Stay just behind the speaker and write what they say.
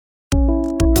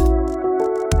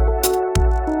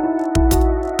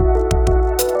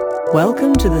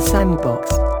Welcome to the Sandbox.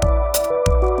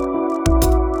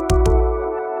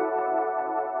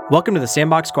 Welcome to the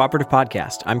Sandbox Cooperative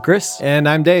Podcast. I'm Chris. And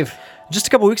I'm Dave. Just a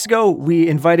couple weeks ago, we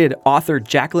invited author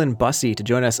Jacqueline Bussey to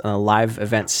join us on a live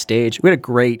event stage. We had a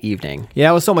great evening. Yeah,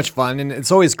 it was so much fun, and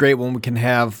it's always great when we can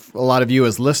have a lot of you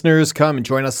as listeners come and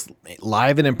join us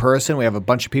live and in person. We have a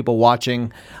bunch of people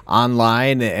watching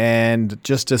online, and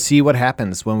just to see what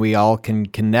happens when we all can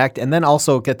connect, and then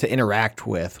also get to interact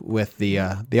with the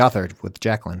author, with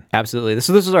Jacqueline. Absolutely.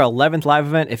 So this was our 11th live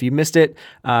event. If you missed it,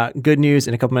 good news.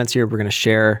 In a couple minutes here, we're going to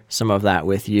share some of that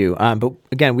with you. But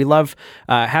again, we love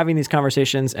having these conversations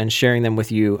and sharing them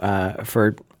with you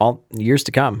for all years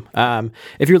to come.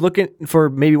 If you're looking for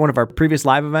maybe one of our previous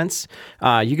live events,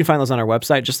 you can find those on our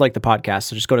website, just like the podcast.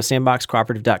 So just go to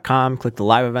sandboxcooperative.com, click the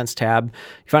live events tab.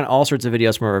 You find all sorts of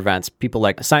videos from our events. People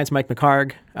like Science Mike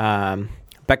McHargue,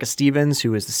 Becca Stevens,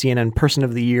 who was the CNN Person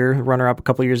of the Year runner-up a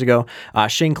couple of years ago,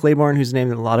 Shane Claiborne, who's a name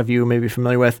that a lot of you may be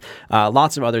familiar with,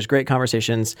 lots of others, great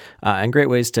conversations, and great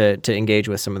ways to engage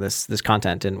with some of this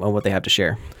content and what they have to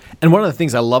share. And one of the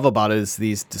things I love about it is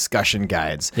these discussion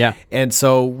guides. Yeah. And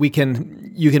so you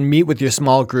can meet with your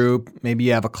small group. Maybe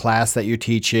you have a class that you're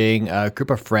teaching, a group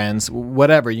of friends,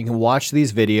 whatever. You can watch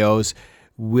these videos.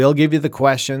 We'll give you the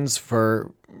questions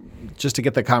just to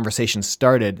get the conversation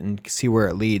started and see where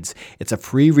it leads. It's a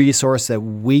free resource that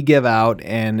we give out,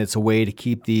 and it's a way to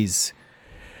keep these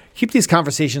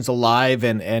conversations alive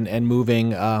and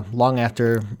moving long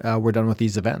after we're done with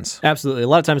these events. Absolutely. A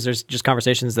lot of times there's just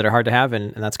conversations that are hard to have,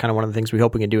 and that's kind of one of the things we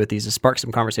hope we can do with these, is spark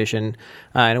some conversation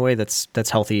in a way that's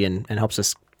healthy and helps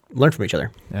us learn from each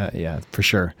other. Yeah, for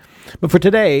sure. But for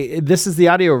today, this is the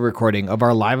audio recording of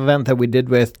our live event that we did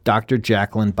with Dr.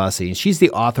 Jacqueline Bussey. She's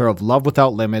the author of Love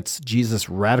Without Limits, Jesus'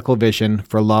 Radical Vision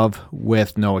for Love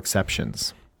with No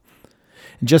Exceptions.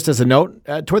 Just as a note,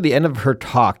 toward the end of her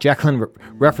talk, Jacqueline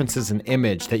references an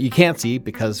image that you can't see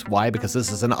because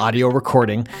this is an audio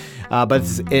recording, but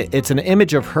it's an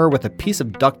image of her with a piece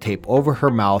of duct tape over her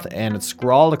mouth, and it's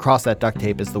scrawled across that duct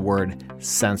tape is the word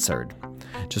censored.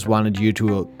 Just wanted you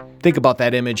to think about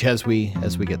that image as we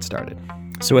get started.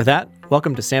 So with that,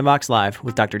 welcome to Sandbox Live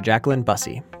with Dr. Jacqueline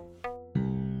Bussey.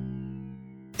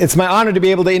 It's my honor to be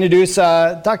able to introduce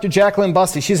Dr. Jacqueline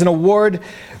Bussey. She's an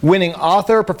award-winning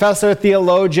author, professor,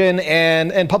 theologian,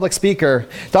 and public speaker.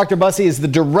 Dr. Bussey is the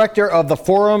director of the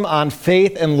Forum on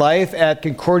Faith and Life at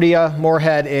Concordia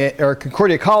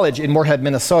College in Moorhead,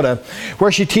 Minnesota,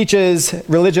 where she teaches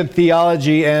religion,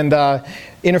 theology, and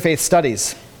interfaith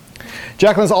studies.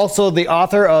 Jacqueline is also the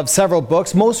author of several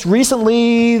books, most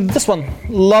recently this one,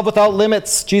 Love Without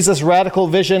Limits, Jesus' Radical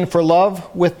Vision for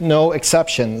Love with No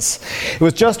Exceptions. It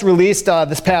was just released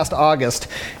this past August.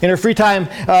 In her free time,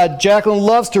 Jacqueline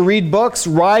loves to read books,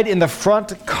 ride in the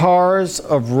front cars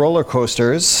of roller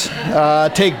coasters,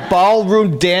 take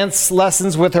ballroom dance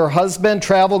lessons with her husband,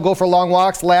 travel, go for long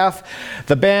walks, laugh,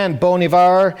 the band Bon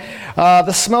Iver,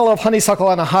 the smell of honeysuckle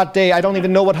on a hot day. I don't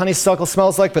even know what honeysuckle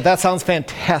smells like, but that sounds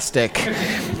fantastic.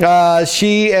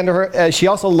 She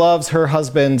also loves her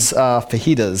husband's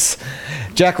fajitas.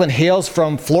 Jacqueline hails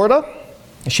from Florida.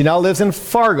 She now lives in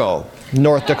Fargo,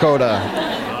 North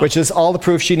Dakota, which is all the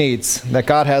proof she needs that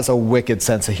God has a wicked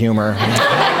sense of humor.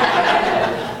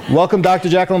 Welcome, Dr.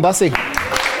 Jacqueline Bussey.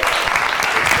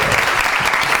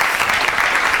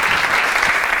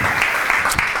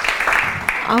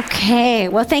 Okay,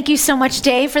 well, thank you so much,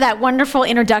 Dave, for that wonderful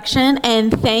introduction,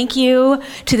 and thank you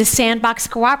to the Sandbox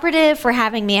Cooperative for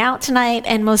having me out tonight,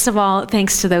 and most of all,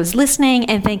 thanks to those listening,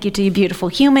 and thank you to you beautiful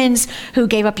humans who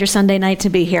gave up your Sunday night to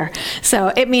be here.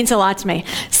 So it means a lot to me.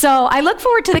 So I look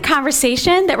forward to the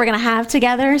conversation that we're going to have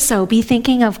together, so be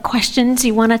thinking of questions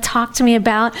you want to talk to me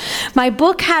about. My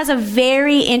book has a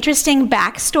very interesting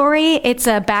backstory. It's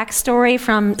a backstory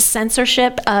from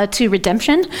censorship to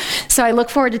redemption, so I look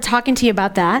forward to talking to you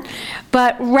about that.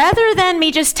 But rather than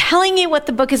me just telling you what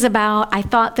the book is about, I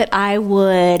thought that I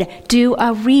would do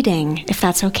a reading, if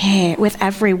that's okay, with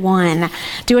everyone.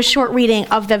 Do a short reading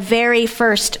of the very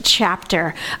first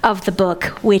chapter of the book,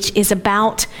 which is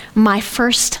about my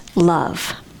first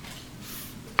love.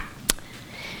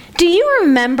 Do you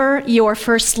remember your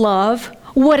first love,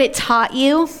 what it taught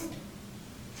you?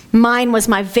 Mine was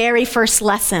my very first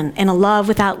lesson in a love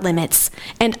without limits,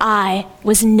 and I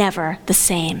was never the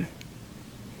same.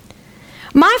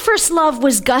 My first love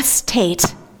was Gus Tate,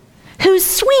 whose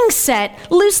swing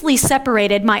set loosely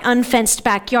separated my unfenced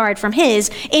backyard from his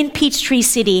in Peachtree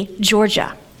City,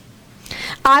 Georgia.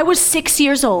 I was 6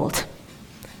 years old.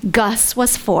 Gus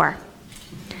was 4.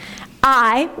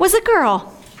 I was a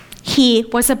girl. He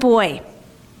was a boy.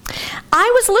 I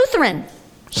was Lutheran.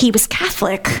 He was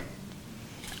Catholic.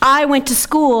 I went to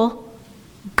school.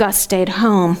 Gus stayed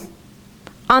home.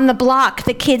 On the block,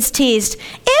 the kids teased,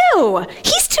 "Ew,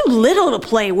 he's too little to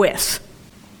play with."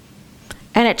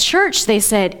 And at church, they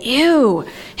said, "Ew,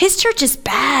 his church is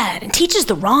bad and teaches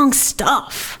the wrong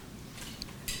stuff."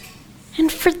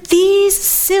 And for these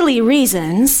silly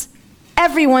reasons,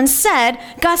 everyone said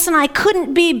Gus and I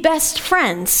couldn't be best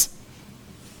friends.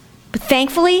 But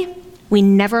thankfully, we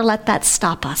never let that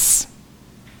stop us.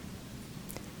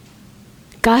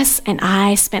 Gus and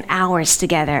I spent hours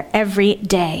together every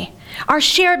day. Our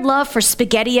shared love for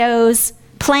SpaghettiOs,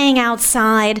 playing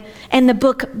outside, and the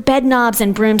book Bedknobs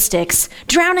and Broomsticks,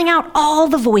 drowning out all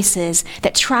the voices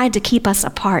that tried to keep us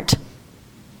apart.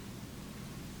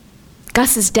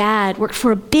 Gus's dad worked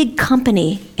for a big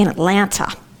company in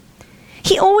Atlanta.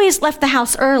 He always left the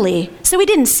house early, so we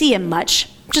didn't see him much,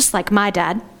 just like my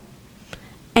dad.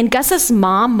 And Gus's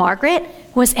mom, Margaret,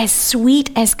 was as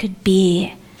sweet as could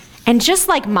be. And just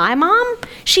like my mom,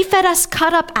 she fed us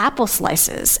cut-up apple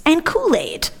slices and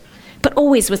Kool-Aid, but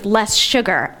always with less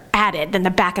sugar added than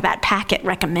the back of that packet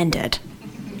recommended.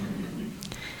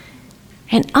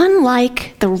 And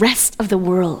unlike the rest of the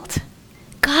world,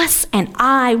 Gus and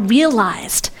I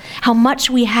realized how much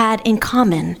we had in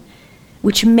common,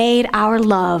 which made our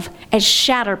love as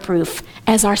shatterproof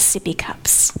as our sippy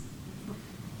cups.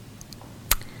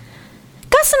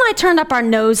 Gus and I turned up our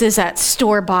noses at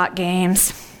store-bought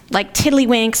games, like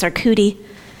Tiddlywinks or Cootie,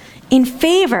 in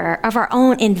favor of our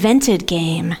own invented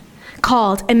game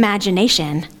called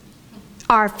Imagination,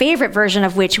 our favorite version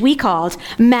of which we called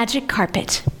Magic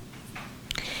Carpet.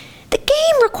 The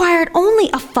game required only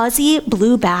a fuzzy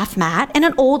blue bath mat and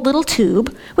an old little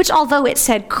tube, which, although it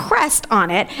said Crest on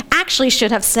it, actually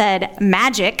should have said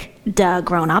Magic, duh,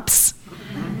 grown-ups.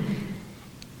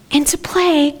 And to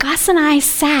play, Gus and I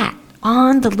sat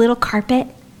on the little carpet,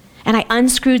 and I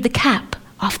unscrewed the cap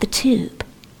off the tube.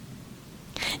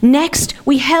 Next,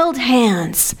 we held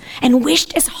hands and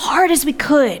wished as hard as we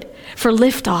could for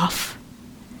liftoff.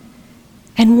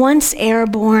 And once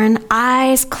airborne,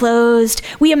 eyes closed,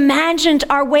 we imagined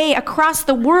our way across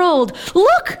the world.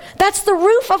 Look, that's the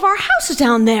roof of our house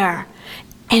down there.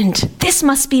 And this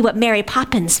must be what Mary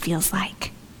Poppins feels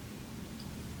like.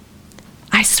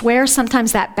 I swear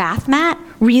sometimes that bath mat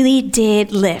really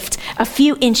did lift a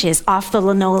few inches off the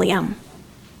linoleum.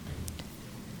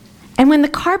 And when the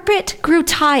carpet grew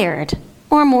tired,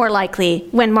 or more likely,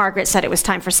 when Margaret said it was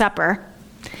time for supper,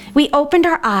 we opened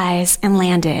our eyes and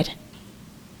landed.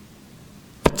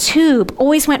 The tube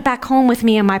always went back home with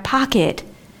me in my pocket,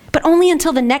 but only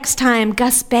until the next time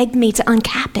Gus begged me to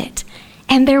uncap it.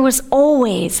 And there was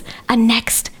always a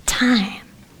next time.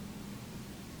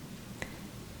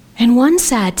 And one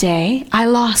sad day, I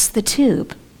lost the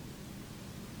tube.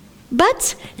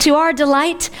 But to our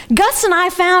delight, Gus and I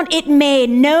found it made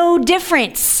no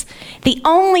difference. The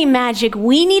only magic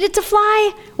we needed to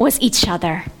fly was each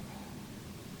other.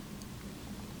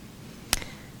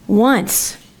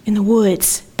 Once, in the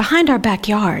woods, behind our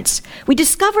backyards, we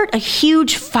discovered a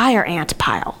huge fire ant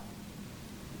pile.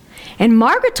 And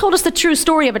Margaret told us the true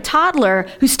story of a toddler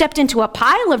who stepped into a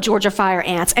pile of Georgia fire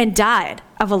ants and died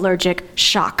of allergic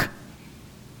shock.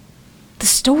 The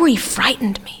story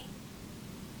frightened me,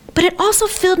 but it also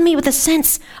filled me with a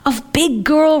sense of big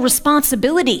girl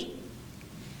responsibility.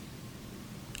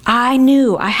 I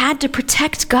knew I had to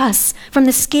protect Gus from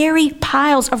the scary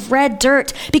piles of red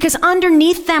dirt because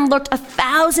underneath them lurked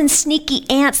 1,000 sneaky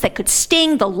ants that could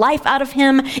sting the life out of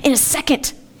him in a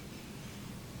second.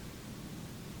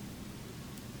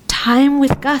 Time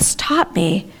with Gus taught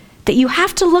me that you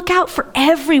have to look out for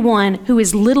everyone who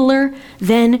is littler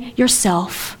than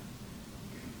yourself,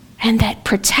 and that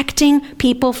protecting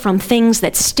people from things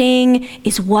that sting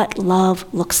is what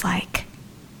love looks like.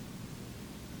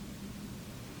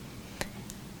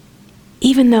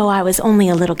 Even though I was only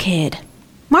a little kid,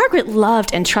 Margaret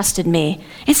loved and trusted me,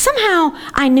 and somehow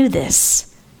I knew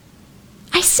this.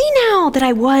 I see now that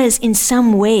I was, in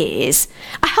some ways,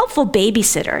 a helpful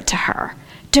babysitter to her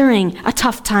during a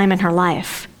tough time in her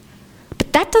life.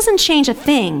 But that doesn't change a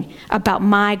thing about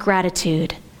my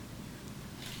gratitude.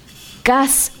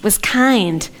 Gus was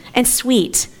kind and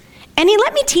sweet, and he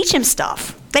let me teach him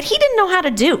stuff that he didn't know how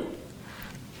to do,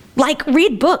 like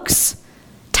read books,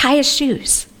 tie his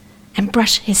shoes, and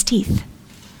brush his teeth.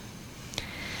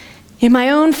 In my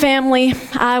own family,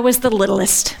 I was the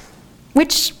littlest,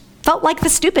 which felt like the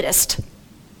stupidest.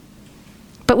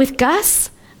 But with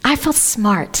Gus, I felt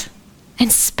smart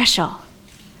and special.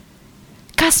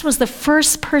 Gus was the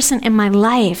first person in my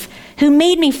life who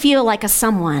made me feel like a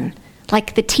someone,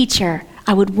 like the teacher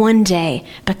I would one day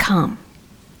become.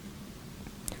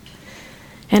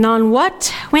 And on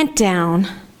what went down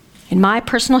in my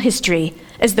personal history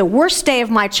as the worst day of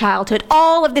my childhood,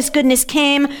 all of this goodness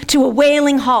came to a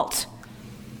wailing halt.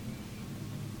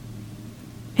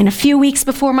 And a few weeks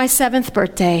before my 7th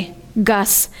birthday,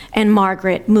 Gus and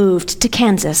Margaret moved to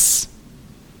Kansas.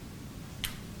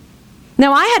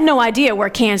 Now, I had no idea where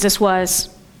Kansas was,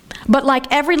 but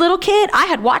like every little kid, I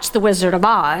had watched The Wizard of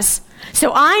Oz.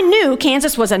 So I knew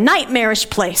Kansas was a nightmarish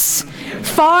place,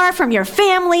 far from your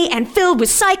family and filled with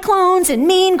cyclones and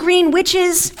mean green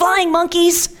witches, flying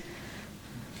monkeys.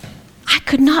 I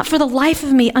could not for the life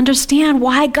of me understand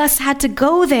why Gus had to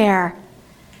go there.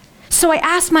 So I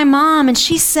asked my mom, and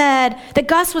she said that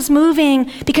Gus was moving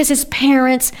because his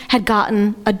parents had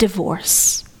gotten a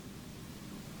divorce.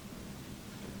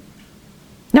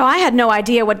 Now, I had no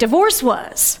idea what divorce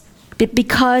was, but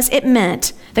because it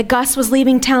meant that Gus was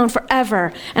leaving town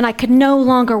forever and I could no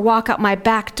longer walk out my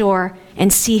back door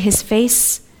and see his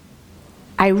face,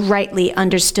 I rightly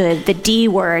understood the D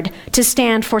word to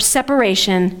stand for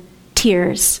separation,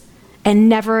 tears, and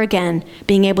never again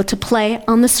being able to play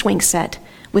on the swing set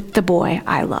with the boy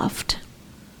I loved.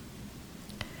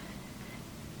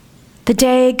 The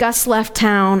day Gus left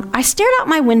town, I stared out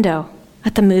my window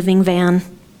at the moving van.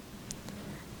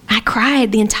 I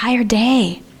cried the entire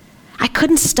day. I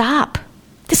couldn't stop.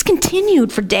 This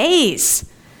continued for days.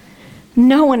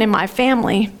 No one in my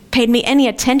family paid me any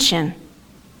attention.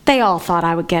 They all thought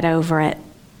I would get over it.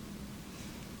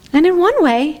 And in one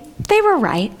way, they were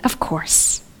right, of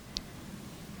course.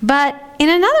 But in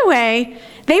another way,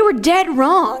 they were dead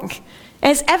wrong,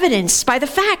 as evidenced by the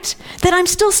fact that I'm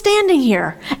still standing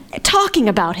here talking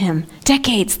about him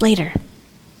decades later.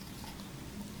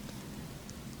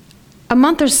 A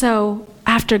month or so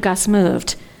after Gus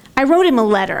moved, I wrote him a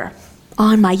letter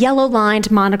on my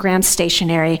yellow-lined monogram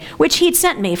stationery, which he'd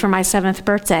sent me for my 7th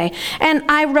birthday. And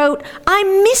I wrote, "I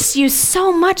miss you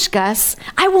so much, Gus.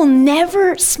 I will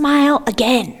never smile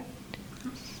again."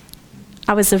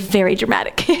 I was a very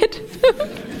dramatic kid.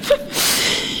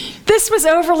 This was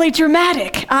overly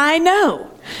dramatic, I know.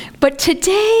 But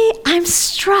today I'm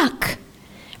struck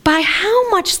by how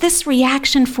much this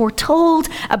reaction foretold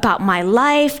about my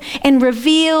life and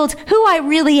revealed who I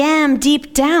really am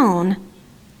deep down.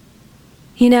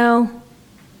 You know,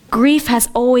 grief has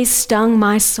always stung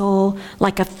my soul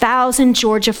like 1,000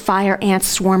 Georgia fire ants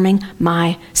swarming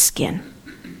my skin.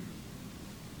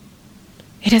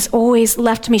 It has always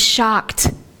left me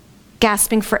shocked,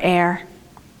 gasping for air,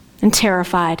 and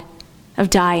terrified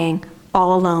of dying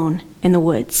all alone in the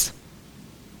woods.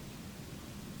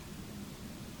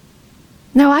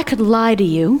 Now, I could lie to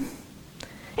you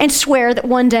and swear that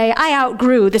one day I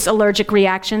outgrew this allergic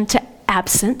reaction to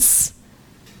absence.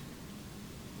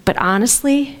 But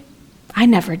honestly, I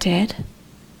never did.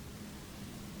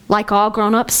 Like all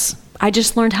grown-ups, I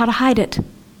just learned how to hide it.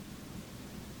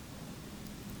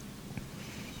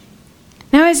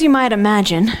 Now, as you might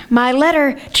imagine, my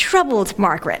letter troubled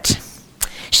Margaret.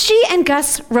 She and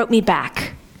Gus wrote me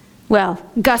back. Well,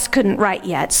 Gus couldn't write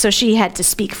yet, so she had to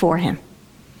speak for him.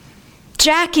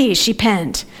 "Jackie," she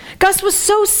penned, "Gus was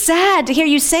so sad to hear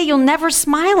you say you'll never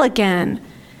smile again.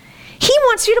 He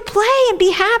wants you to play and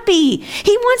be happy.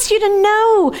 He wants you to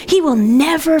know he will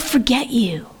never forget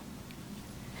you."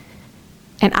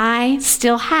 And I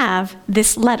still have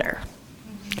this letter.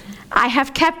 I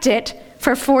have kept it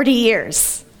for 40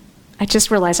 years. I just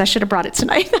realized I should have brought it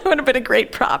tonight. That would have been a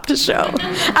great prop to show.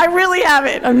 I really have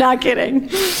it. I'm not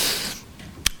kidding.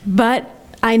 But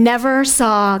I never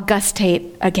saw Gus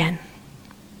Tate again.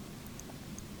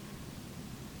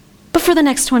 But for the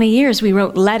next 20 years, we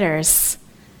wrote letters.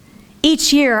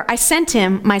 Each year, I sent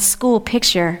him my school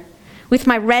picture with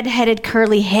my red-headed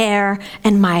curly hair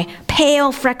and my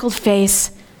pale freckled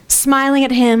face, smiling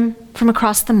at him from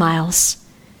across the miles,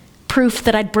 proof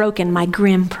that I'd broken my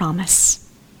grim promise.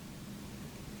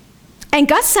 And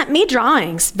Gus sent me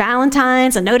drawings,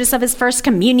 Valentine's, a notice of his first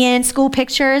communion, school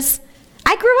pictures.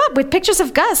 I grew up with pictures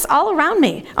of Gus all around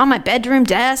me, on my bedroom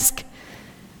desk.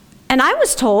 And I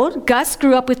was told Gus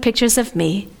grew up with pictures of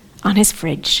me on his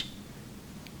fridge.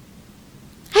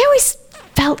 I always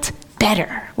felt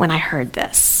better when I heard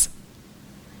this,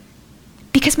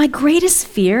 because my greatest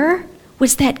fear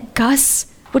was that Gus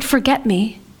would forget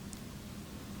me.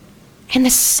 And the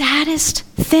saddest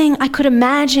thing I could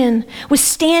imagine was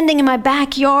standing in my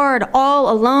backyard all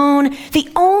alone, the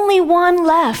only one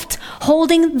left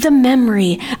holding the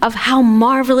memory of how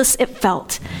marvelous it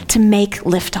felt to make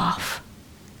liftoff.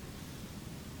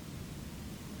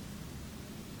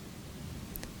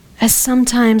 As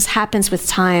sometimes happens with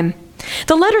time,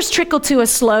 the letters trickled to a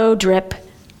slow drip,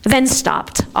 then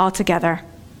stopped altogether.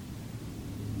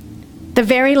 The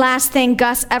very last thing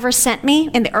Gus ever sent me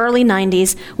in the early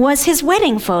 90s was his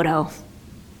wedding photo.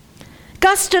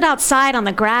 Gus stood outside on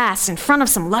the grass in front of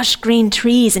some lush green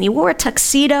trees, and he wore a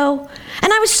tuxedo,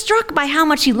 and I was struck by how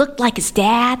much he looked like his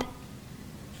dad.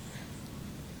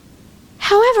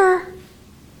 However,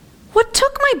 what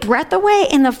took my breath away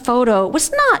in the photo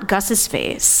was not Gus's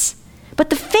face, but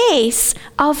the face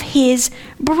of his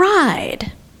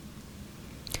bride.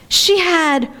 She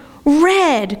had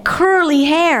red, curly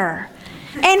hair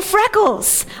and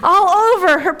freckles all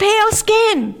over her pale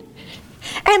skin.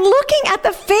 And looking at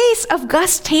the face of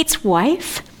Gus Tate's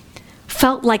wife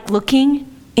felt like looking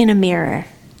in a mirror.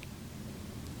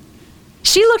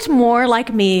 She looked more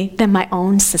like me than my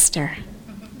own sister.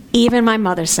 Even my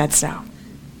mother said so.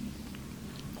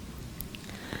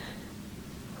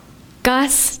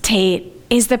 Gus Tate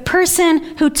is the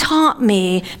person who taught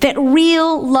me that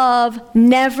real love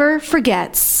never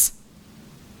forgets,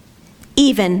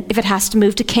 even if it has to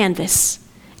move to canvas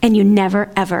and you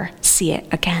never ever see it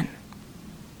again.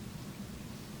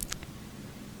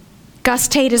 Gus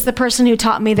Tate is the person who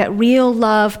taught me that real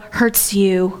love hurts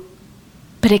you,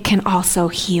 but it can also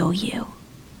heal you.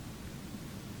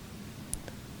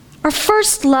 Our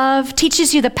first love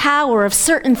teaches you the power of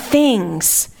certain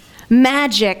things: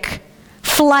 magic,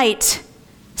 flight,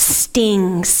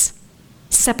 stings,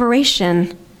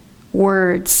 separation,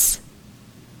 words.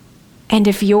 And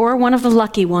if you're one of the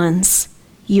lucky ones,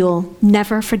 you'll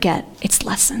never forget its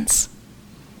lessons.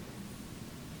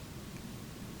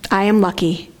 I am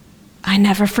lucky. I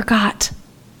never forgot.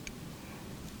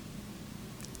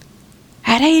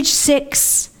 At age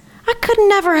 6, I could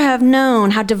never have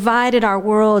known how divided our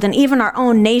world and even our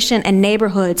own nation and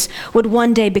neighborhoods would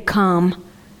one day become,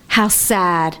 how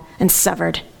sad and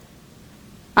severed.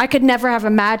 I could never have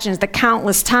imagined the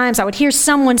countless times I would hear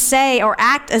someone say or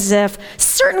act as if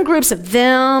certain groups of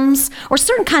thems or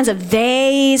certain kinds of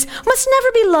theys must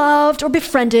never be loved or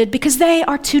befriended because they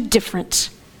are too different.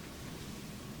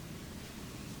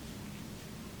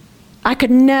 I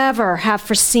could never have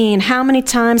foreseen how many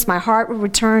times my heart would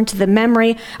return to the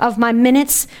memory of my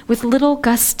minutes with little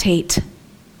Gus Tate,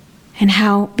 and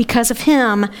how, because of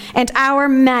him and our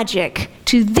magic,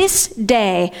 to this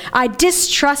day, I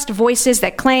distrust voices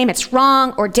that claim it's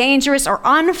wrong or dangerous or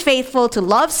unfaithful to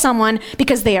love someone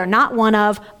because they are not one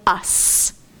of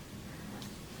us.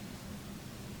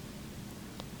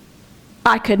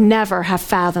 I could never have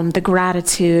fathomed the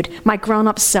gratitude my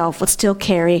grown-up self would still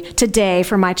carry today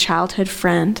for my childhood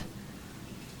friend.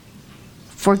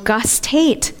 For Gus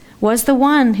Tate was the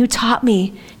one who taught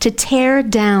me to tear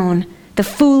down the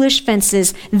foolish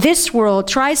fences this world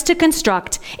tries to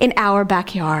construct in our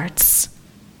backyards.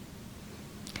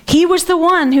 He was the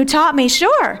one who taught me,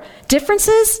 sure,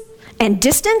 differences and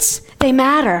distance, they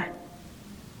matter.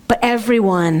 But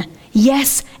everyone,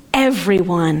 yes,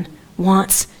 everyone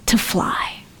wants to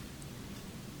fly.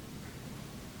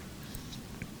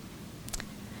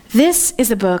 This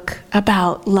is a book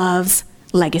about love's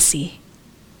legacy,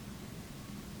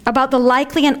 about the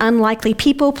likely and unlikely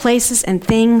people, places, and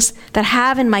things that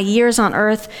have, in my years on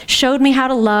earth, showed me how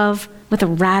to love with a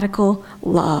radical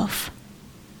love.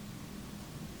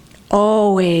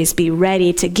 Always be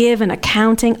ready to give an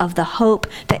accounting of the hope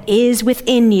that is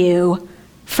within you.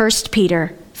 1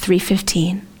 Peter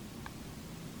 3:15.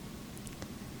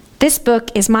 This book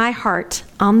is my heart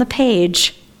on the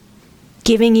page,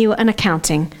 giving you an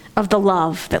accounting of the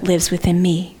love that lives within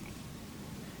me.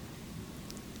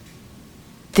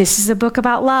 This is a book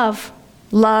about love,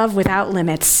 love without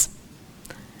limits,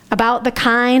 about the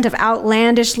kind of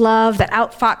outlandish love that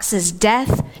outfoxes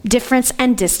death, difference,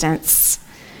 and distance,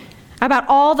 about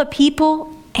all the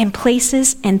people and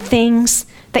places and things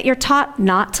that you're taught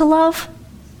not to love,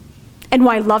 and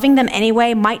why loving them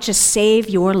anyway might just save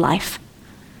your life,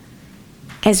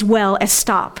 as well as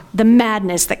stop the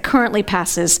madness that currently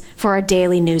passes for our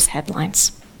daily news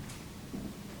headlines.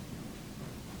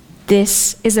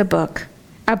 This is a book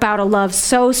about a love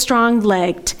so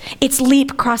strong-legged, its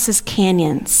leap crosses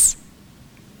canyons.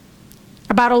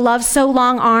 About a love so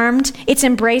long-armed, its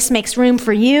embrace makes room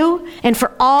for you and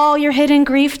for all your hidden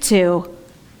grief too.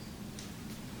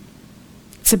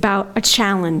 It's about a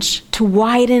challenge to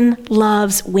widen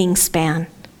love's wingspan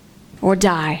or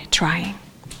die trying.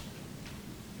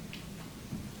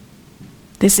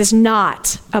 This is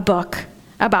not a book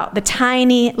about the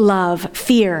tiny love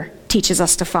fear teaches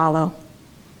us to follow,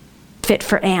 fit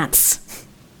for ants.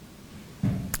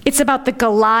 It's about the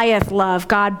Goliath love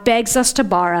God begs us to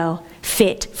borrow,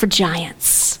 fit for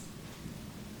giants.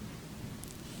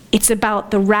 It's about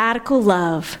the radical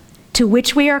love to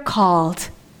which we are called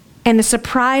and the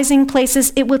surprising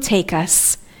places it will take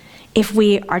us if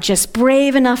we are just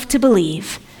brave enough to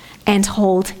believe and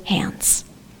hold hands.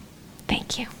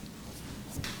 Thank you.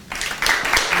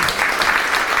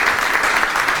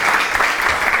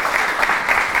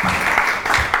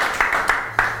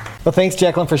 Well, thanks,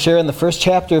 Jacqueline, for sharing the first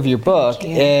chapter of your book.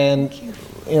 And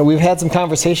we've had some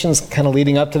conversations kind of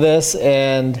leading up to this,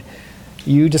 and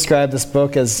you described this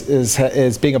book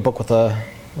as being a book with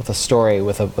a story,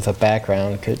 with a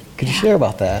background. Could you share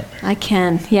about that? I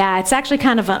can. Yeah, it's actually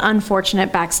kind of an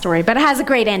unfortunate backstory, but it has a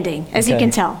great ending, as you can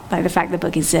tell by the fact the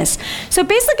book exists. So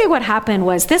basically what happened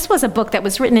was, this was a book that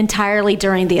was written entirely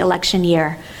during the election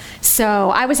year. So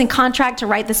I was in contract to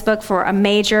write this book for a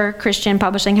major Christian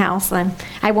publishing house.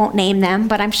 I won't name them,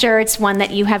 but I'm sure it's one that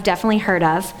you have definitely heard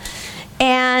of.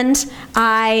 And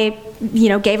I,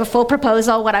 gave a full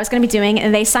proposal, what I was going to be doing,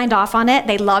 and they signed off on it.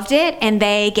 They loved it, and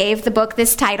they gave the book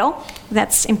this title.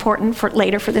 That's important for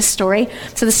later for this story.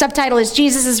 So the subtitle is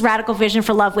Jesus' Radical Vision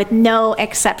for Love with No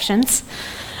Exceptions.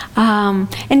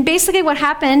 And basically what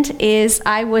happened is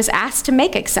I was asked to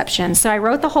make exceptions. So I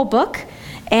wrote the whole book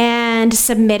and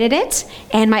submitted it,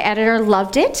 and my editor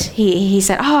loved it. He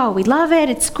said, "Oh, we love it,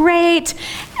 it's great,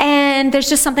 and there's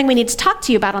just something we need to talk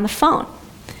to you about on the phone."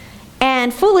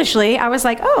 And foolishly, I was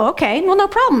like, "Oh, okay, well, no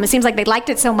problem." It seems like they liked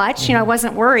it so much, I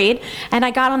wasn't worried. And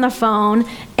I got on the phone,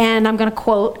 and I'm gonna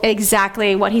quote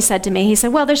exactly what he said to me. He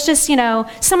said, "Well, there's just,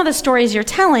 some of the stories you're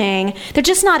telling, they're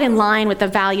just not in line with the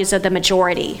values of the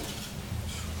majority."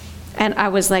 And I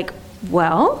was like,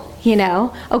 "Well,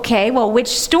 okay, well, which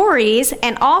stories?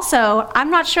 And also,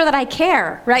 I'm not sure that I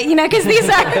care, right? Because these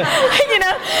are,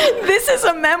 this is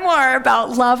a memoir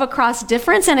about love across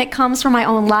difference, and it comes from my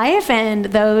own life and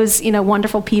those,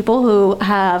 wonderful people who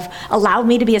have allowed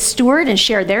me to be a steward and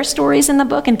share their stories in the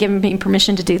book and given me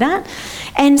permission to do that."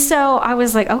 And so I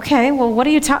was like, "Okay, well, what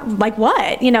are you talking, like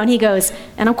what?" And he goes,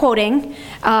 and I'm quoting,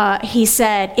 he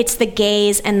said, "It's the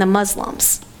gays and the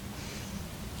Muslims."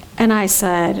 And I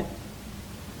said,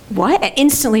 "What?" And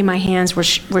instantly my hands were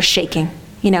shaking,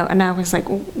 and I was like,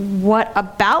 "What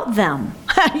about them?"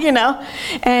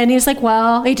 And he was like,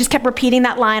 "Well," he just kept repeating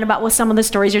that line about, "Well, some of the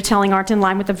stories you're telling aren't in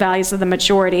line with the values of the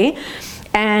majority."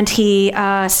 And he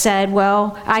said,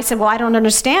 "Well," I said, "Well, I don't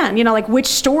understand, which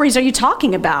stories are you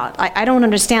talking about? I don't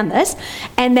understand this."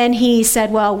 And then he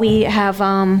said, "Well, we have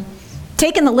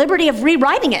taken the liberty of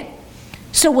rewriting it,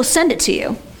 so we'll send it to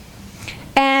you."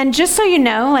 And just so you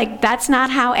know, that's not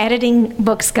how editing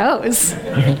books goes,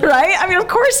 right? I mean, of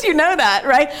course you know that,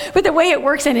 right? But the way it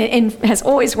works, and it has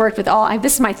always worked with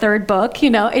this is my third book,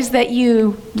 is that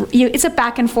it's a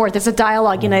back and forth, it's a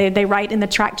dialogue, they write in the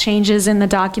track changes in the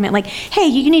document, like, "Hey,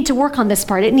 you need to work on this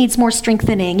part, it needs more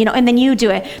strengthening," and then you do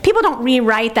it. People don't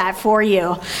rewrite that for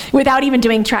you without even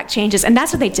doing track changes, and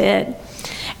that's what they did.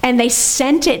 And they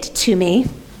sent it to me.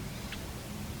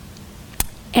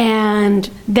 And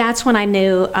that's when I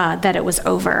knew that it was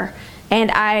over. And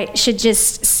I should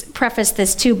just preface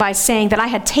this too by saying that I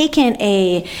had taken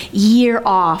a year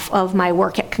off of my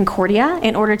work at Concordia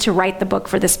in order to write the book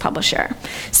for this publisher.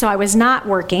 So I was not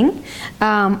working.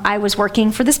 I was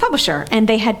working for this publisher, and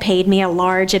they had paid me a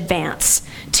large advance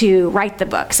to write the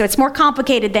book. So it's more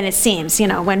complicated than it seems,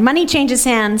 when money changes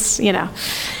hands,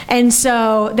 And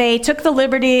so they took the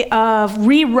liberty of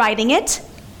rewriting it.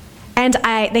 And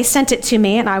they sent it to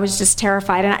me, and I was just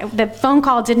terrified. And the phone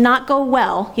call did not go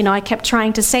well. I kept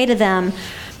trying to say to them,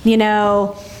 I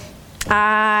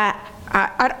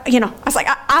was like,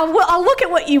 I'll look at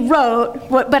what you wrote,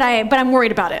 but I'm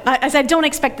worried about it. I said, I don't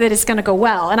expect that it's going to go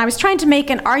well. And I was trying to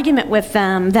make an argument with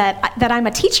them that I'm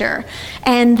a teacher,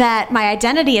 and that my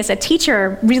identity as a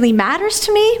teacher really matters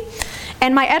to me.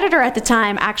 And my editor at the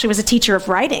time actually was a teacher of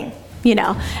writing.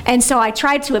 And so I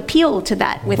tried to appeal to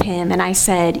that with him, and I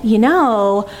said,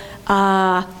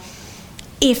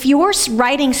 if your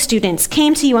writing students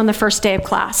came to you on the first day of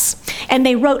class and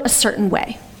they wrote a certain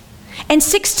way, and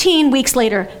 16 weeks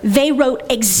later they wrote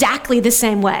exactly the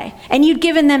same way, and you'd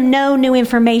given them no new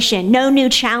information, no new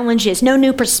challenges, no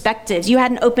new perspectives, you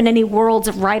hadn't opened any worlds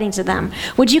of writing to them,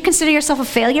 would you consider yourself a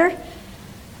failure?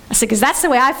 I said, because that's the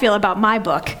way I feel about my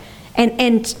book.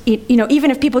 And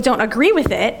even if people don't agree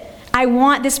with it, I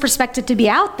want this perspective to be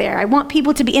out there. I want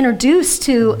people to be introduced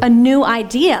to a new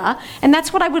idea, and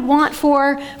that's what I would want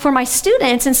for my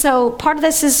students. And so part of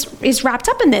this is wrapped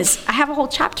up in this. I have a whole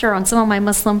chapter on some of my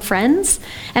Muslim friends,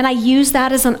 and I use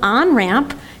that as an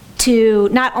on-ramp to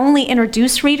not only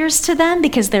introduce readers to them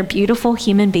because they're beautiful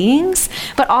human beings,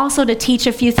 but also to teach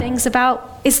a few things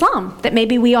about Islam that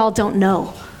maybe we all don't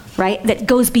know, right? That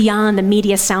goes beyond the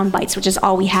media sound bites, which is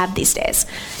all we have these days.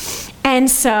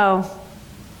 And so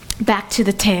back to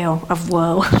the tale of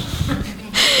woe.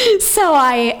 So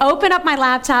I open up my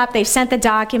laptop, they've sent the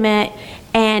document,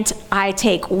 and I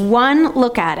take one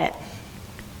look at it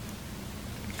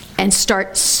and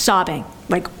start sobbing,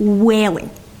 like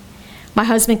wailing. My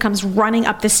husband comes running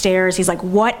up the stairs. He's like,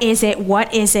 what is it?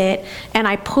 What is it? And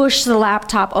I push the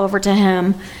laptop over to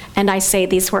him, and I say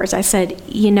these words. I said,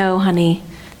 honey,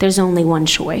 there's only one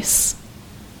choice,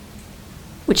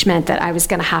 which meant that I was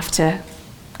going to have to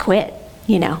quit,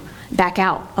 back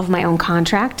out of my own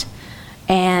contract.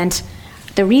 And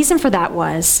the reason for that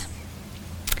was,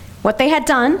 what they had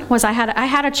done was I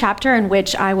had a chapter in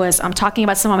which I'm talking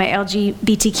about some of my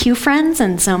LGBTQ friends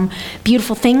and some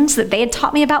beautiful things that they had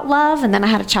taught me about love, and then I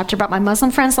had a chapter about my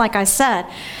Muslim friends. Like I said,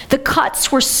 the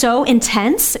cuts were so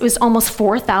intense. It was almost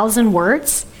 4,000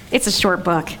 words. It's a short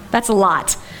book. That's a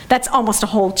lot. That's almost a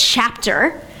whole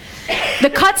chapter.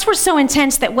 The cuts were so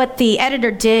intense that what the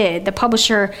editor did, the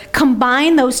publisher,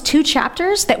 combined those two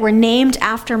chapters that were named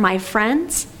after my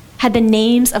friends, had the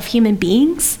names of human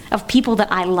beings, of people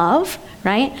that I love,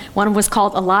 right? One was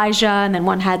called Elijah, and then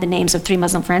one had the names of 3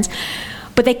 Muslim friends.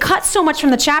 But they cut so much from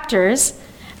the chapters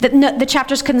that the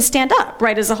chapters couldn't stand up,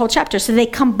 right, as a whole chapter. So they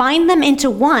combined them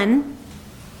into one,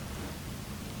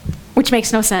 which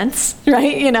makes no sense,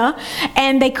 right,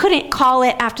 And they couldn't call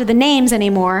it after the names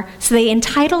anymore, so they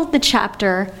entitled the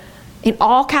chapter in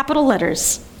all capital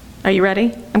letters. Are you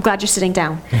ready? I'm glad you're sitting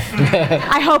down.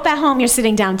 I hope at home you're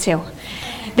sitting down too.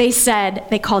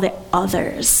 They called it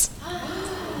Others.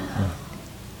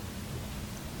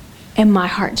 And my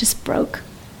heart just broke,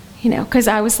 because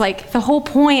I was like, the whole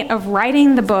point of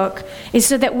writing the book is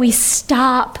so that we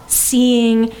stop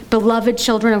seeing beloved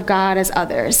children of God as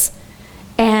others.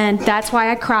 And that's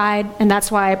why I cried, and that's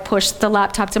why I pushed the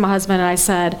laptop to my husband, and I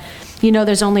said,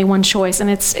 there's only one choice. And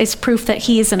it's proof that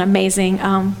he's an amazing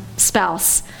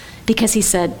spouse, because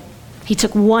he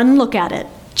took one look at it,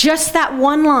 just that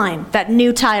one line, that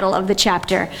new title of the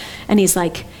chapter, and he's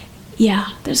like, yeah,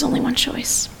 there's only one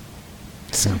choice.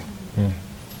 So.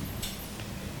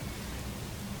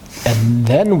 And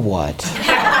then what?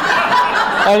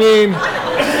 I'm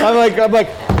like.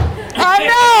 I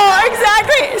know,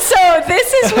 exactly. So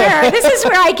this is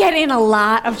where I get in a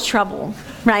lot of trouble,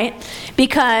 right?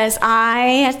 Because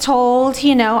I told,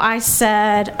 I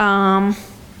said,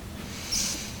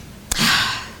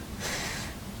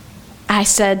 I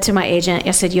said to my agent,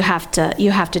 I said, you have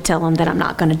to tell them that I'm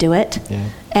not going to do it. Yeah.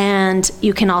 And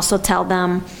you can also tell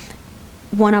them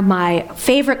one of my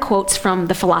favorite quotes from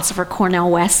the philosopher Cornel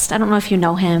West. I don't know if you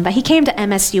know him, but he came to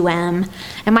MSUM,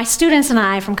 and my students and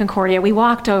I from Concordia, we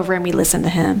walked over and we listened to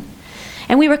him.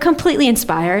 And we were completely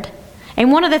inspired.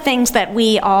 And one of the things that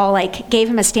we all gave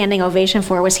him a standing ovation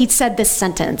for was he'd said this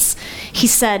sentence. He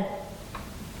said,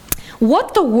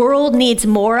 what the world needs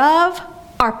more of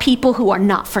are people who are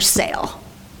not for sale.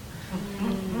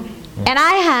 And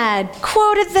I had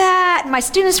quoted that, and my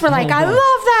students were like, I love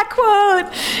that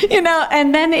quote,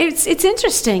 and then it's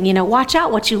interesting, watch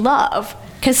out what you love,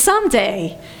 because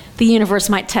someday the universe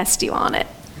might test you on it,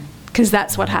 because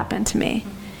that's what happened to me.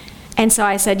 And so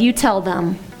I said, you tell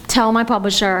my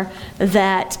publisher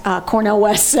that Cornel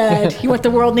West said, what the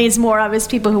world needs more of is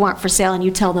people who aren't for sale, and you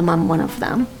tell them I'm one of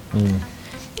them.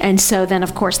 And so then,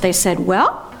 of course, they said,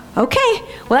 well, okay,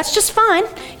 well, that's just fine.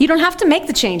 You don't have to make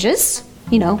the changes.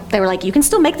 They were like, you can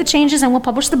still make the changes and we'll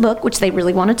publish the book, which they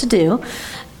really wanted to do.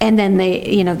 And then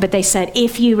but they said,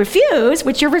 if you refuse,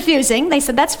 which you're refusing, they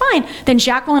said, that's fine. Then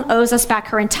Jacqueline owes us back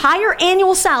her entire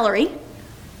annual salary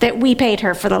that we paid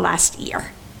her for the last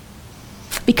year.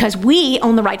 Because we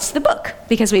own the rights to the book,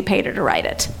 because we paid her to write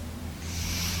it.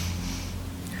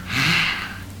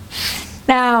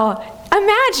 Now,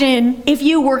 imagine if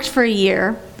you worked for a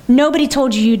year, nobody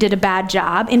told you did a bad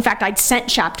job. In fact, I'd sent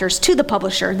chapters to the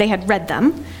publisher. They had read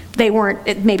them. They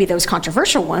weren't maybe those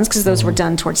controversial ones, because those were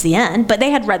done towards the end, but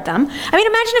they had read them. I mean,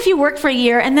 imagine if you worked for a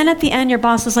year and then at the end your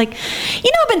boss was like,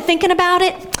 I've been thinking about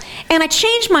it and I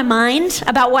changed my mind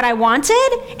about what I wanted,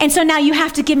 and so now you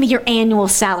have to give me your annual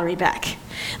salary back.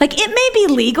 It may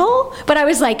be legal, but I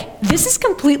was like, this is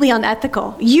completely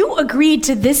unethical. You agreed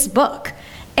to this book.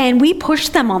 And we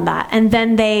pushed them on that. And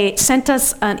then they sent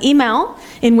us an email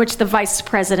in which the vice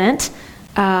president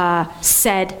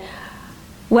said,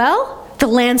 well, the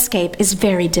landscape is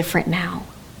very different now.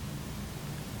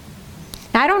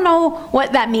 I don't know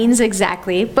what that means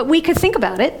exactly, but we could think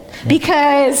about it,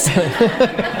 because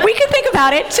we could think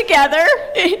about it together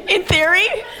in theory,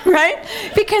 right?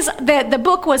 Because the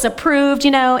book was approved,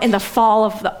 in the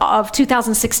fall of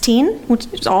 2016, which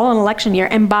is all an election year,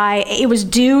 and it was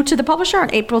due to the publisher on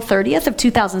April 30th of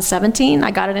 2017.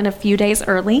 I got it in a few days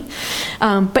early.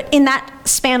 But in that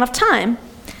span of time,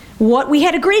 what we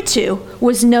had agreed to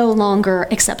was no longer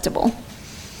acceptable.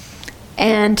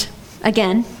 And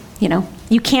again,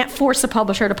 you can't force a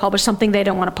publisher to publish something they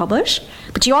don't want to publish,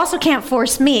 but you also can't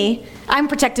force me. I'm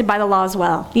protected by the law as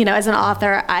well. As an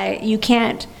author, you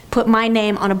can't put my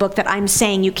name on a book that I'm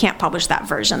saying you can't publish that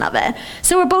version of it.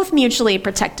 So we're both mutually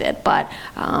protected, but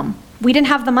we didn't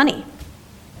have the money.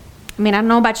 I mean, I don't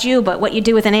know about you, but what you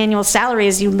do with an annual salary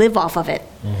is you live off of it.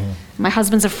 My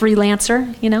husband's a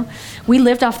freelancer, you know. We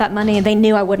lived off that money, and they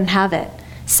knew I wouldn't have it.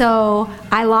 So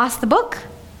I lost the book.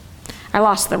 I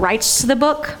lost the rights to the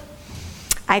book.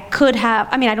 I could have,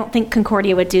 I mean, I don't think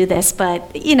Concordia would do this,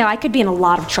 but, you know, I could be in a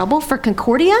lot of trouble for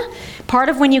Concordia. Part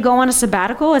of when you go on a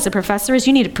sabbatical as a professor is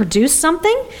you need to produce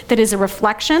something that is a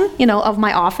reflection, you know, of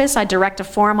my office. I direct a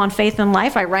forum on faith and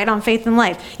life. I write on faith and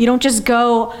life. You don't just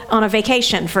go on a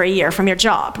vacation for a year from your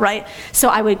job, right? So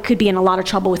I could be in a lot of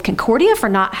trouble with Concordia for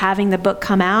not having the book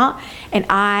come out, and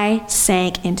I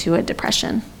sank into a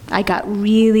depression. I got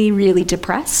really, really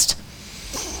depressed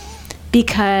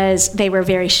because they were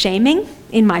very shaming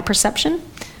in my perception.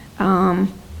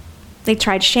 They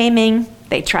tried shaming,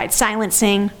 they tried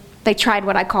silencing, they tried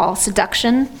what I call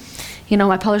seduction. You know,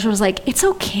 my publisher was like, it's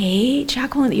okay,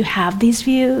 Jacqueline, that you have these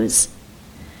views.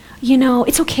 You know,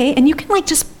 it's okay, and you can like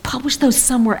just publish those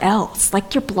somewhere else,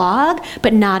 like your blog,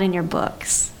 but not in your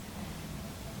books.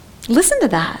 Listen to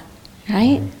that,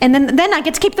 right? And then I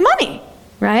get to keep the money,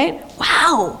 right?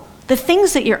 Wow, the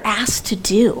things that you're asked to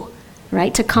do,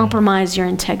 right, to compromise your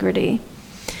integrity.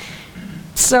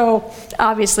 So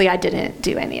obviously I didn't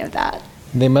do any of that.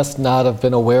 They must not have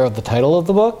been aware of the title of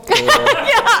the book?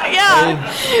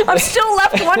 Yeah. I'm still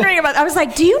left wondering about I was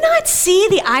like, do you not see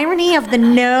the irony of the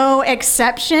no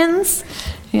exceptions?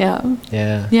 Yeah.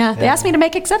 They asked me to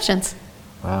make exceptions.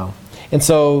 Wow. And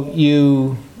so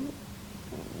you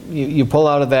pull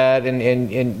out of that,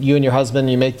 and you and your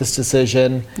husband, you make this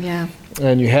decision. Yeah.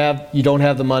 And you don't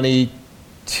have the money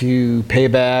to pay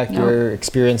back. Nope. You're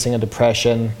experiencing a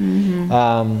depression.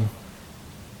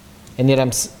 And yet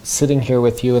I'm sitting here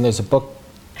with you, and there's a book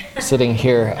sitting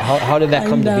here. How did that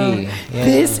come to be? Yeah.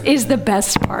 This is the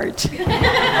best part.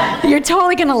 You're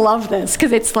totally going to love this,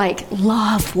 because it's like,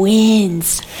 love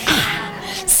wins.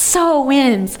 So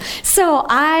wins. So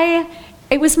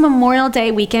it was Memorial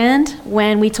Day weekend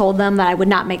when we told them that I would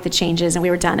not make the changes and we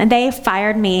were done. And they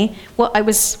fired me. Well, it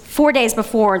was 4 days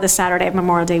before the Saturday of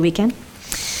Memorial Day weekend.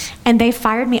 And they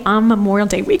fired me on Memorial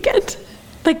Day weekend.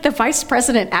 Like, the vice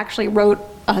president actually wrote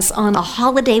us on a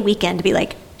holiday weekend to be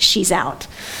like, she's out.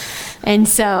 And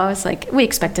so I was like, we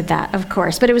expected that, of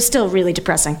course, but it was still really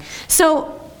depressing.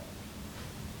 So,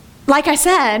 like I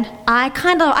said,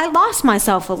 I lost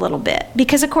myself a little bit,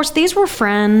 because of course these were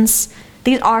friends.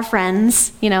 These are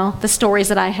friends, you know, the stories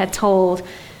that I had told.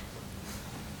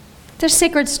 They're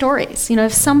sacred stories. You know,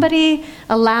 if somebody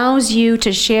allows you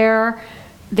to share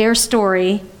their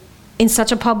story in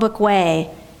such a public way,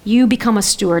 you become a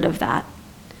steward of that.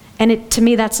 And to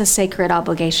me, that's a sacred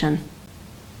obligation.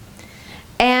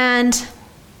 And,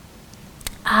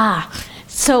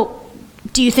 so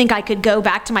do you think I could go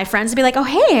back to my friends and be like, oh,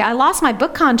 hey, I lost my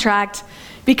book contract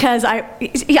because I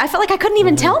felt like I couldn't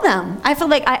even tell them. I felt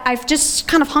like I've just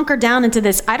kind of hunkered down into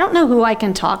this. I don't know who I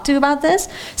can talk to about this,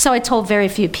 so I told very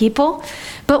few people.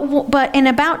 But in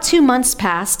about 2 months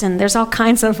passed, and there's all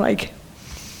kinds of like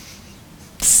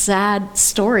sad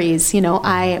stories. You know,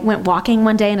 I went walking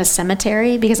one day in a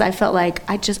cemetery because I felt like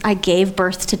I gave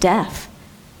birth to death.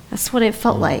 That's what it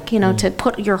felt like, you know, to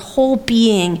put your whole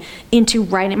being into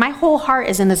writing. My whole heart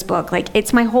is in this book. Like,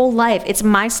 it's my whole life. It's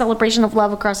my celebration of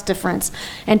love across difference.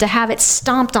 And to have it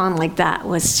stomped on like that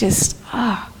was just,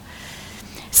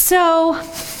 So,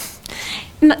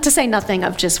 to say nothing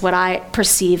of just what I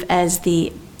perceive as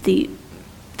the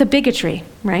bigotry,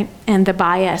 right? And the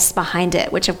bias behind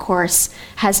it, which of course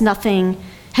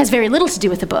has very little to do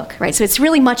with the book, right? So it's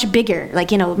really much bigger.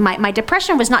 Like, you know, my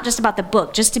depression was not just about the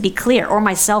book, just to be clear, or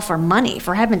myself or money,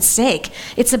 for heaven's sake.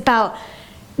 It's about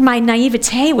my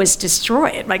naivete was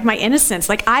destroyed, like my innocence.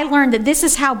 Like, I learned that this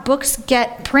is how books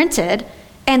get printed,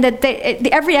 and that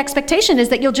every expectation is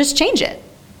that you'll just change it.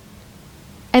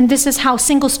 And this is how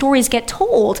single stories get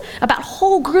told about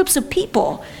whole groups of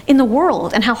people in the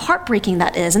world, and how heartbreaking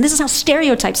that is. And this is how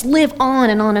stereotypes live on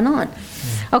and on and on.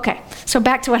 Okay, so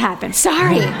back to what happened.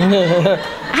 Sorry.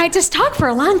 I just talked for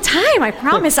a long time. I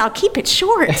promise I'll keep it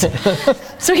short.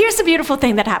 So here's the beautiful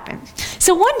thing that happened.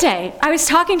 So one day, I was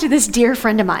talking to this dear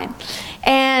friend of mine,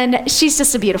 and she's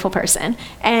just a beautiful person.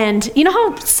 And you know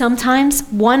how sometimes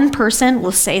one person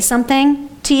will say something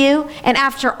to you, and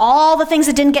after all the things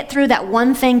that didn't get through, that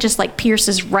one thing just like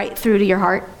pierces right through to your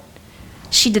heart?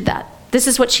 She did that. This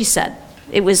is what she said.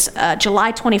 It was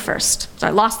July 21st. So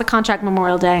I lost the contract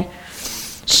Memorial Day.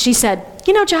 She said,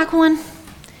 you know, Jacqueline,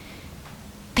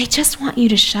 they just want you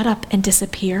to shut up and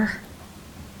disappear.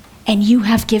 And you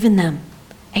have given them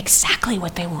exactly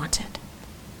what they wanted.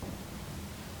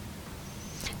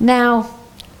 Now,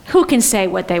 who can say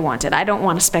what they wanted? I don't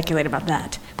want to speculate about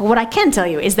that. But what I can tell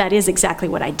you is that is exactly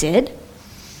what I did.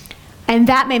 And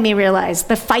that made me realize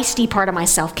the feisty part of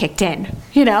myself kicked in,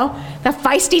 you know? The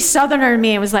feisty Southerner in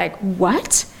me was like,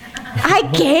 what? I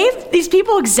gave these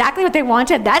people exactly what they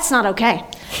wanted? That's not okay.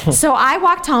 So I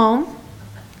walked home.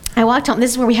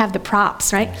 This is where we have the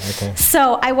props, right? Okay.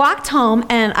 So I walked home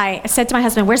and I said to my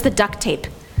husband, where's the duct tape?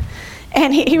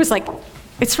 And he was like,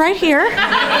 it's right here.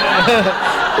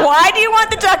 Why do you want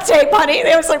the duct tape, honey?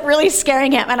 It was like really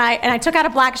scaring him. And I took out a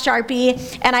black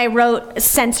Sharpie and I wrote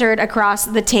censored across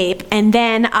the tape. And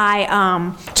then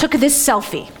I took this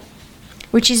selfie,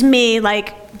 which is me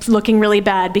like looking really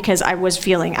bad because I was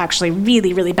feeling actually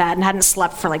really, really bad and hadn't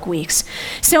slept for like weeks.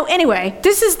 So anyway,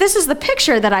 this is the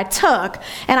picture that I took,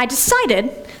 and I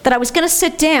decided that I was going to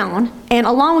sit down, and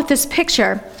along with this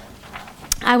picture,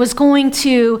 I was going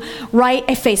to write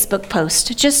a Facebook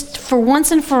post just for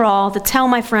once and for all to tell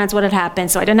my friends what had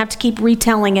happened so I didn't have to keep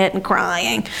retelling it and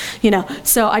crying, you know.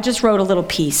 So I just wrote a little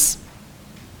piece.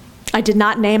 I did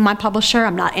not name my publisher.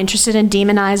 I'm not interested in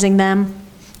demonizing them.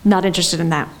 Not interested in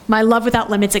that. My love without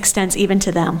limits extends even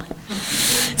to them.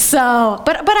 So,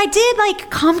 but I did like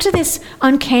come to this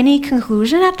uncanny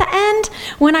conclusion at the end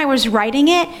when I was writing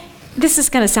it. This is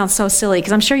going to sound so silly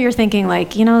because I'm sure you're thinking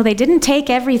like, you know, they didn't take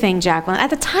everything, Jacqueline. At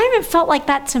the time it felt like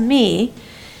that to me.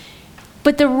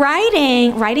 But the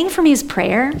writing for me is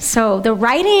prayer. So the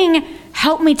writing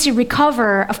helped me to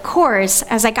recover, of course,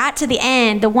 as I got to the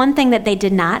end. The one thing that they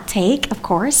did not take, of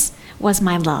course, was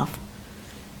my love.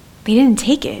 They didn't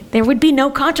take it. There would be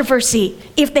no controversy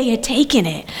if they had taken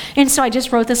it. And so I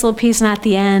just wrote this little piece, and at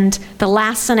the end, the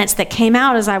last sentence that came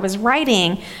out as I was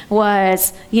writing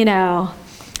was, you know,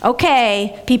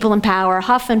 okay, people in power,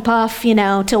 huff and puff, you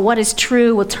know, till what is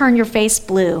true will turn your face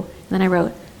blue. And then I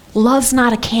wrote, love's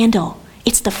not a candle,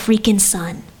 it's the freaking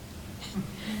sun.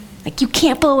 Like, you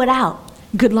can't blow it out.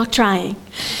 Good luck trying.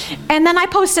 And then I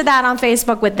posted that on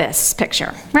Facebook with this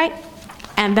picture, right?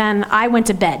 And then I went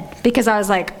to bed because I was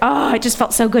like, oh, it just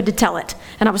felt so good to tell it.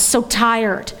 And I was so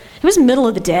tired. It was middle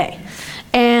of the day.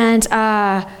 And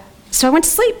so I went to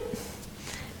sleep.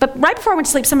 But right before I went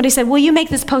to sleep, somebody said, will you make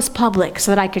this post public so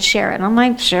that I could share it? And I'm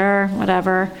like, sure,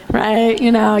 whatever, right?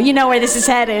 You know where this is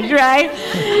headed, right?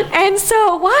 And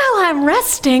so while I'm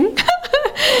resting,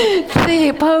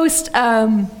 the post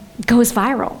goes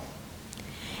viral.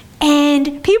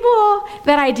 And people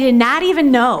that I did not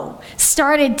even know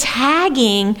started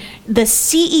tagging the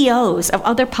CEOs of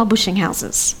other publishing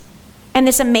houses. And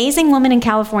this amazing woman in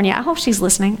California, I hope she's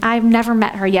listening. I've never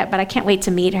met her yet, but I can't wait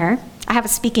to meet her. I have a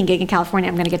speaking gig in California.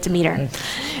 I'm going to get to meet her.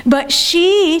 But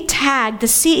she tagged the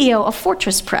CEO of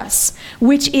Fortress Press,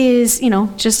 which is, you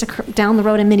know, just down the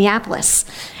road in Minneapolis.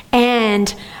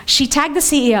 And she tagged the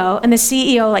CEO, and the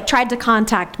CEO like tried to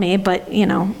contact me, but you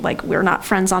know, like we're not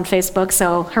friends on Facebook,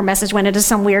 so her message went into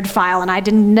some weird file, and I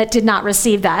did not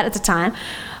receive that at the time.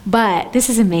 But this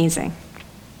is amazing.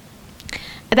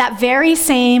 That very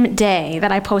same day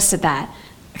that I posted that,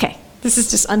 okay, this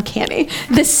is just uncanny.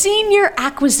 The senior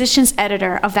acquisitions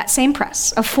editor of that same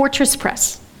press, of Fortress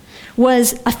Press,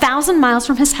 was 1,000 miles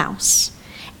from his house.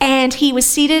 And he was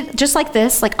seated just like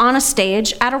this, like on a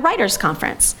stage at a writer's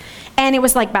conference. And it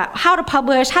was like about how to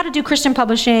publish, how to do Christian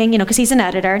publishing, you know, because he's an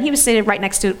editor. And he was seated right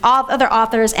next to all other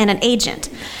authors and an agent.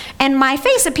 And my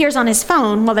face appears on his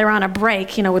phone while they're on a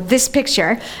break, you know, with this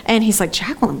picture. And he's like,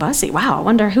 Jacqueline Bussey, wow, I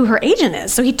wonder who her agent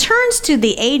is. So he turns to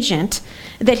the agent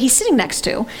that he's sitting next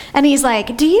to. And he's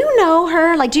like, do you know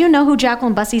her? Like, do you know who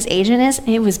Jacqueline Bussey's agent is? And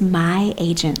it was my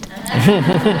agent.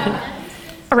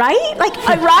 Right? Like,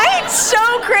 right? So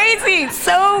crazy,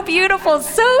 so beautiful,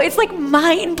 so it's like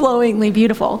mind-blowingly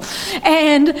beautiful.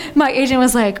 And my agent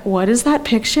was like, what is that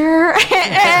picture?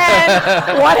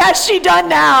 And what has she done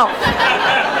now?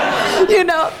 You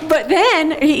know, but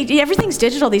then everything's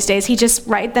digital these days. He just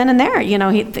right then and there,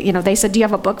 they said, do you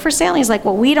have a book for sale? And he's like,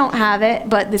 well, we don't have it,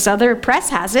 but this other press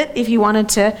has it if you wanted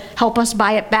to help us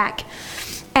buy it back.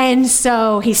 And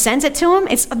so he sends it to him.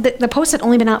 The post had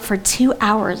only been out for 2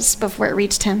 hours before it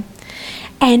reached him.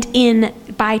 And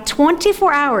by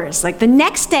 24 hours, like the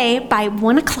next day by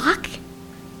 1 o'clock,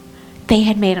 they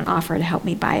had made an offer to help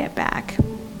me buy it back.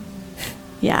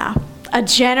 Yeah, a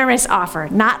generous offer.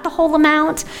 Not the whole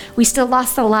amount. We still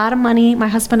lost a lot of money, my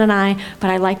husband and I, but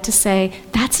I like to say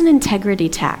that's an integrity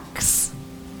tax.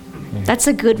 That's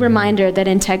a good reminder that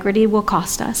integrity will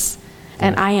cost us.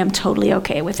 And I am totally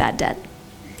okay with that debt.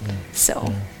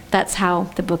 So that's how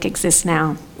the book exists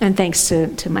now, and thanks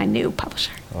to my new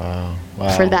publisher. Wow.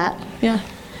 For that. Yeah.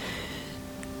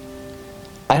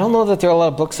 I don't know that there are a lot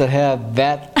of books that have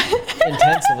that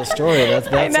intense of a story. That's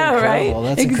I know, incredible. Right?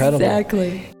 That's incredible.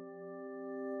 Exactly.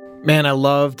 Man, I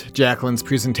loved Jacqueline's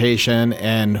presentation,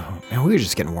 and we were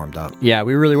just getting warmed up. Yeah,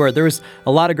 we really were. There was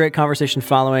a lot of great conversation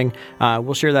following.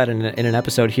 We'll share that in an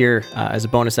episode here as a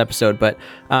bonus episode, but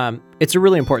it's a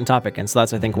really important topic, and so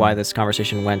that's, I think, why this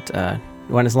conversation went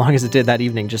as long as it did that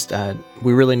evening. Just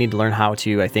we really need to learn how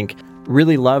to, I think,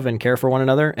 really love and care for one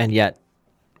another, and yet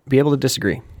be able to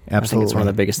disagree. Absolutely. I think it's one of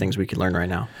the biggest things we could learn right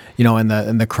now.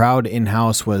 And the crowd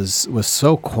in-house was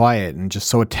so quiet and just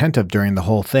so attentive during the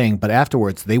whole thing, but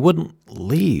afterwards they wouldn't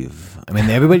leave. I mean,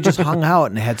 everybody just hung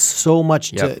out and had so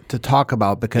much to talk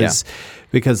about because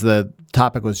the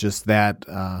topic was just that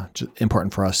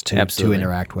important for us to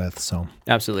interact with. So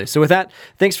absolutely. So with that,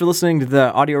 thanks for listening to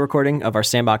the audio recording of our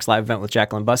Sandbox Live event with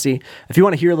Jacqueline Bussey. If you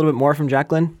want to hear a little bit more from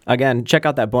Jacqueline, again, check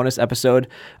out that bonus episode,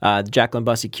 the Jacqueline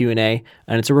Bussey Q&A,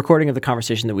 and it's a recording of the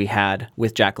conversation that we had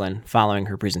with Jacqueline following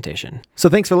her presentation. So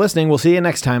thanks for listening. We'll see you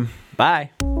next time.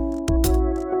 Bye.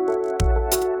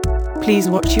 Please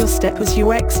watch your step as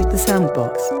you exit the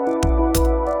sandbox.